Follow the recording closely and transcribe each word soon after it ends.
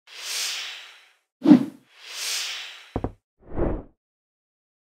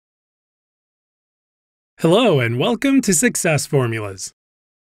Hello and welcome to Success Formulas.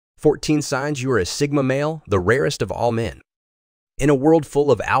 14 signs you are a Sigma male, the rarest of all men. In a world full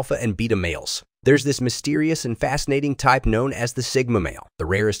of alpha and beta males, there's this mysterious and fascinating type known as the Sigma male, the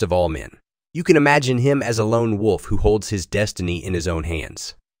rarest of all men. You can imagine him as a lone wolf who holds his destiny in his own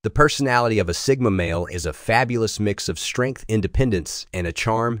hands. The personality of a Sigma male is a fabulous mix of strength, independence, and a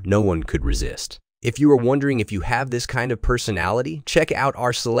charm no one could resist. If you are wondering if you have this kind of personality, check out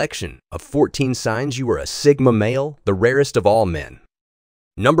our selection of 14 signs you are a Sigma male, the rarest of all men.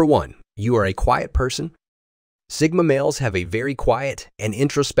 Number 1. You are a quiet person. Sigma males have a very quiet and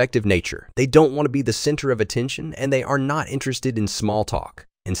introspective nature. They don't want to be the center of attention, and they are not interested in small talk.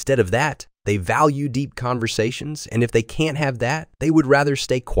 Instead of that, they value deep conversations, and if they can't have that, they would rather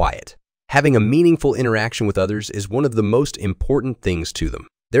stay quiet. Having a meaningful interaction with others is one of the most important things to them.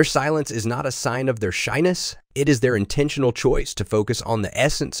 Their silence is not a sign of their shyness, it is their intentional choice to focus on the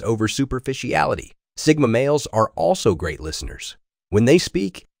essence over superficiality. Sigma males are also great listeners. When they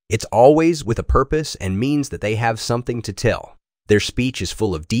speak, it's always with a purpose and means that they have something to tell. Their speech is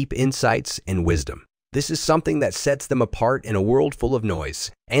full of deep insights and wisdom. This is something that sets them apart in a world full of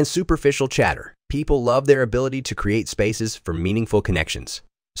noise and superficial chatter. People love their ability to create spaces for meaningful connections.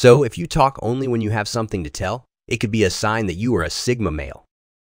 So if you talk only when you have something to tell, it could be a sign that you are a Sigma male.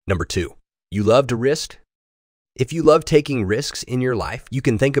 Number 2. You love to risk. If you love taking risks in your life, you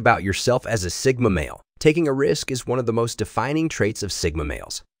can think about yourself as a Sigma male. Taking a risk is one of the most defining traits of Sigma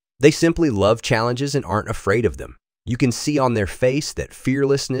males. They simply love challenges and aren't afraid of them. You can see on their face that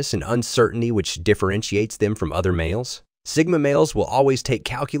fearlessness and uncertainty which differentiates them from other males. Sigma males will always take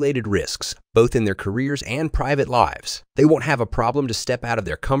calculated risks, both in their careers and private lives. They won't have a problem to step out of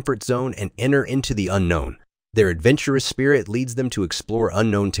their comfort zone and enter into the unknown. Their adventurous spirit leads them to explore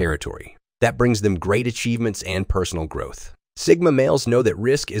unknown territory. That brings them great achievements and personal growth. Sigma males know that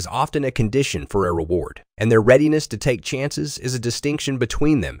risk is often a condition for a reward, and their readiness to take chances is a distinction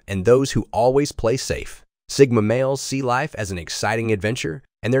between them and those who always play safe. Sigma males see life as an exciting adventure,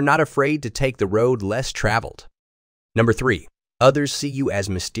 and they're not afraid to take the road less traveled. Number 3. Others see you as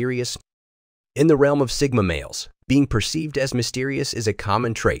mysterious. In the realm of Sigma males, being perceived as mysterious is a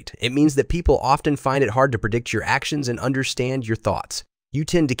common trait. It means that people often find it hard to predict your actions and understand your thoughts. You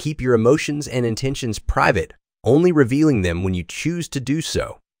tend to keep your emotions and intentions private, only revealing them when you choose to do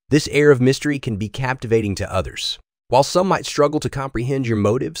so. This air of mystery can be captivating to others. While some might struggle to comprehend your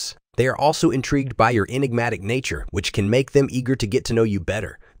motives, they are also intrigued by your enigmatic nature, which can make them eager to get to know you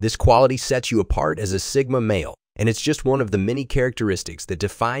better. This quality sets you apart as a Sigma male, and it's just one of the many characteristics that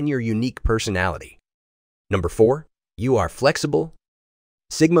define your unique personality. Number 4. You are flexible.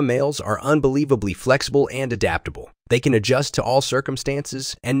 Sigma males are unbelievably flexible and adaptable. They can adjust to all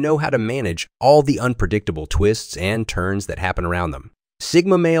circumstances and know how to manage all the unpredictable twists and turns that happen around them.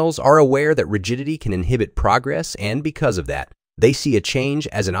 Sigma males are aware that rigidity can inhibit progress, and because of that, they see a change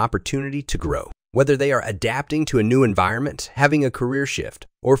as an opportunity to grow. Whether they are adapting to a new environment, having a career shift,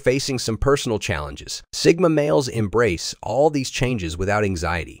 or facing some personal challenges, Sigma males embrace all these changes without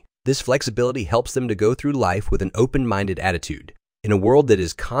anxiety. This flexibility helps them to go through life with an open-minded attitude. In a world that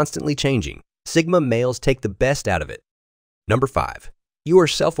is constantly changing, Sigma males take the best out of it. Number 5. You are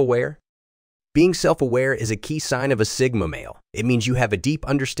self-aware. Being self-aware is a key sign of a Sigma male. It means you have a deep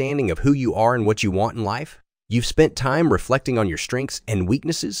understanding of who you are and what you want in life. You've spent time reflecting on your strengths and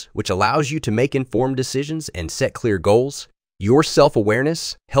weaknesses, which allows you to make informed decisions and set clear goals. Your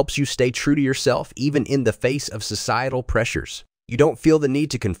self-awareness helps you stay true to yourself even in the face of societal pressures. You don't feel the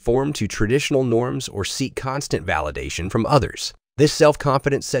need to conform to traditional norms or seek constant validation from others. This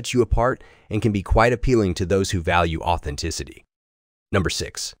self-confidence sets you apart and can be quite appealing to those who value authenticity. Number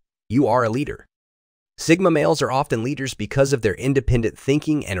 6. You are a leader. Sigma males are often leaders because of their independent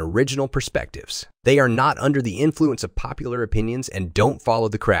thinking and original perspectives. They are not under the influence of popular opinions and don't follow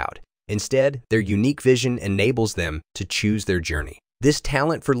the crowd. Instead, their unique vision enables them to choose their journey. This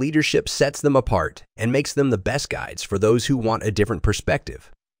talent for leadership sets them apart and makes them the best guides for those who want a different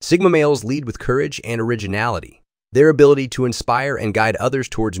perspective. Sigma males lead with courage and originality. Their ability to inspire and guide others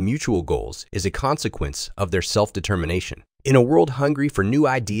towards mutual goals is a consequence of their self-determination. In a world hungry for new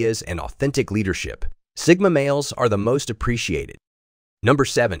ideas and authentic leadership, Sigma males are the most appreciated. Number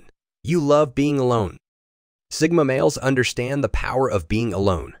 7. You love being alone. Sigma males understand the power of being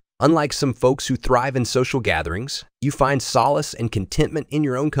alone. Unlike some folks who thrive in social gatherings, you find solace and contentment in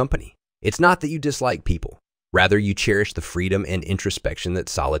your own company. It's not that you dislike people. Rather, you cherish the freedom and introspection that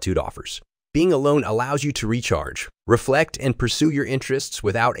solitude offers. Being alone allows you to recharge, reflect, and pursue your interests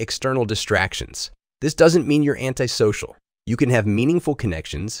without external distractions. This doesn't mean you're antisocial. You can have meaningful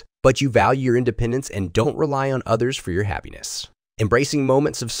connections, but you value your independence and don't rely on others for your happiness. Embracing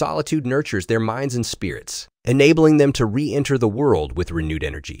moments of solitude nurtures their minds and spirits, enabling them to re-enter the world with renewed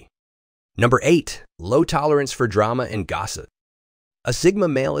energy. Number 8. Low tolerance for drama and gossip. A Sigma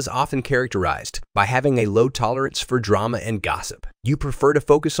male is often characterized by having a low tolerance for drama and gossip. You prefer to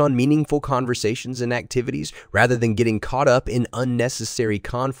focus on meaningful conversations and activities rather than getting caught up in unnecessary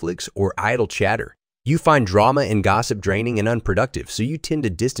conflicts or idle chatter. You find drama and gossip draining and unproductive, so you tend to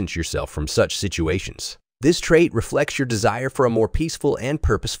distance yourself from such situations. This trait reflects your desire for a more peaceful and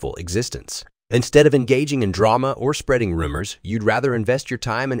purposeful existence. Instead of engaging in drama or spreading rumors, you'd rather invest your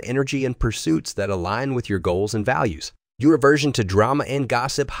time and energy in pursuits that align with your goals and values. Your aversion to drama and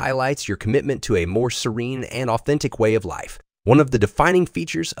gossip highlights your commitment to a more serene and authentic way of life, one of the defining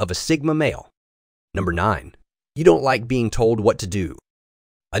features of a Sigma male. Number 9. You don't like being told what to do.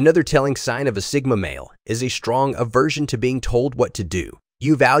 Another telling sign of a Sigma male is a strong aversion to being told what to do.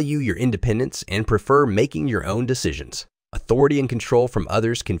 You value your independence and prefer making your own decisions. Authority and control from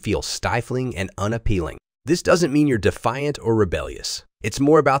others can feel stifling and unappealing. This doesn't mean you're defiant or rebellious. It's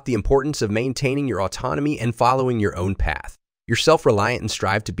more about the importance of maintaining your autonomy and following your own path. You're self-reliant and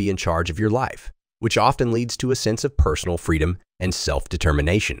strive to be in charge of your life, which often leads to a sense of personal freedom and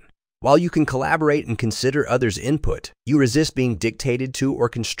self-determination. While you can collaborate and consider others' input, you resist being dictated to or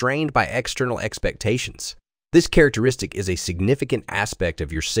constrained by external expectations. This characteristic is a significant aspect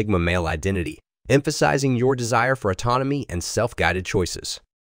of your Sigma male identity, emphasizing your desire for autonomy and self-guided choices.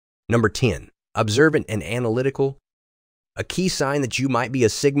 Number 10. Observant and analytical. A key sign that you might be a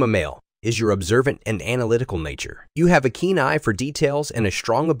Sigma male is your observant and analytical nature. You have a keen eye for details and a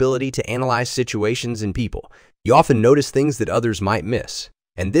strong ability to analyze situations and people. You often notice things that others might miss,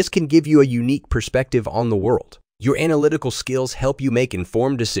 and this can give you a unique perspective on the world. Your analytical skills help you make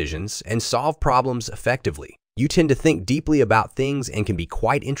informed decisions and solve problems effectively. You tend to think deeply about things and can be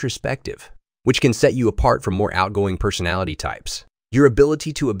quite introspective, which can set you apart from more outgoing personality types. Your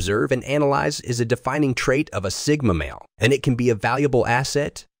ability to observe and analyze is a defining trait of a Sigma male, and it can be a valuable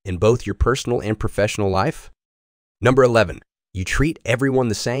asset in both your personal and professional life. Number 11. You treat everyone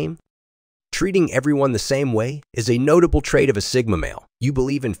the same. Treating everyone the same way is a notable trait of a Sigma male. You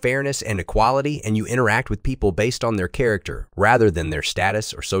believe in fairness and equality, and you interact with people based on their character rather than their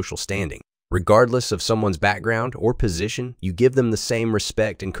status or social standing. Regardless of someone's background or position, you give them the same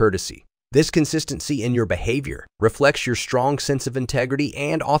respect and courtesy. This consistency in your behavior reflects your strong sense of integrity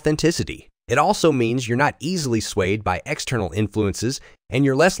and authenticity. It also means you're not easily swayed by external influences, and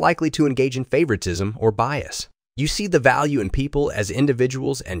you're less likely to engage in favoritism or bias. You see the value in people as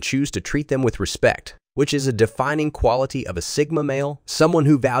individuals and choose to treat them with respect, which is a defining quality of a Sigma male, someone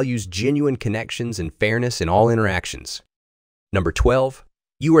who values genuine connections and fairness in all interactions. Number 12.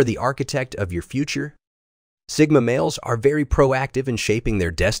 You are the architect of your future. Sigma males are very proactive in shaping their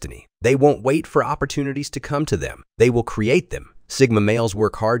destiny. They won't wait for opportunities to come to them. They will create them. Sigma males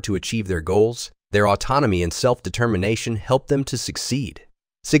work hard to achieve their goals. Their autonomy and self-determination help them to succeed.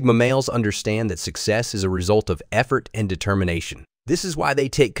 Sigma males understand that success is a result of effort and determination. This is why they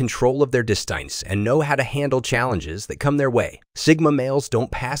take control of their destinies and know how to handle challenges that come their way. Sigma males don't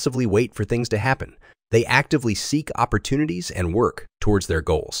passively wait for things to happen. They actively seek opportunities and work towards their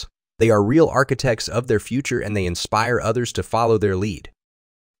goals. They are real architects of their future, and they inspire others to follow their lead.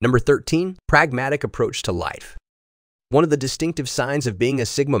 Number 13. Pragmatic approach to life. One of the distinctive signs of being a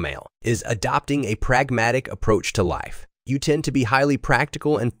Sigma male is adopting a pragmatic approach to life. You tend to be highly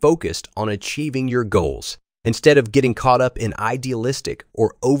practical and focused on achieving your goals. Instead of getting caught up in idealistic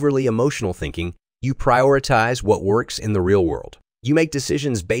or overly emotional thinking, you prioritize what works in the real world. You make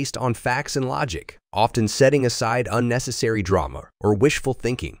decisions based on facts and logic, often setting aside unnecessary drama or wishful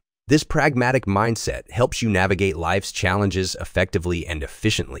thinking. This pragmatic mindset helps you navigate life's challenges effectively and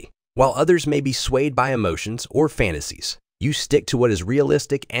efficiently. While others may be swayed by emotions or fantasies, you stick to what is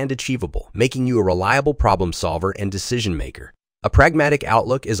realistic and achievable, making you a reliable problem solver and decision maker. A pragmatic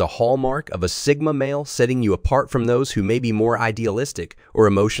outlook is a hallmark of a Sigma male, setting you apart from those who may be more idealistic or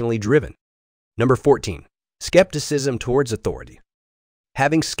emotionally driven. Number 14. Skepticism towards authority.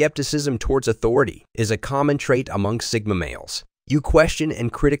 Having skepticism towards authority is a common trait among Sigma males. You question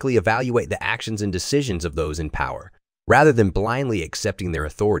and critically evaluate the actions and decisions of those in power, rather than blindly accepting their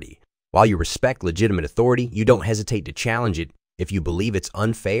authority. While you respect legitimate authority, you don't hesitate to challenge it if you believe it's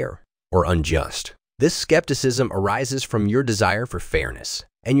unfair or unjust. This skepticism arises from your desire for fairness,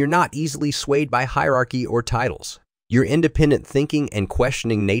 and you're not easily swayed by hierarchy or titles. Your independent thinking and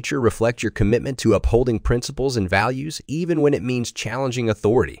questioning nature reflect your commitment to upholding principles and values, even when it means challenging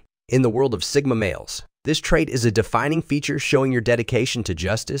authority. In the world of Sigma males, this trait is a defining feature, showing your dedication to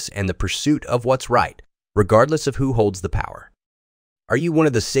justice and the pursuit of what's right, regardless of who holds the power. Are you one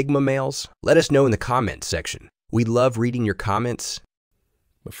of the Sigma males? Let us know in the comments section. We love reading your comments.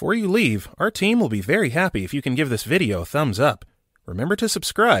 Before you leave, our team will be very happy if you can give this video a thumbs up. Remember to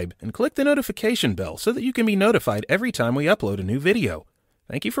subscribe and click the notification bell so that you can be notified every time we upload a new video.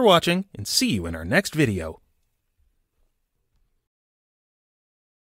 Thank you for watching, and see you in our next video.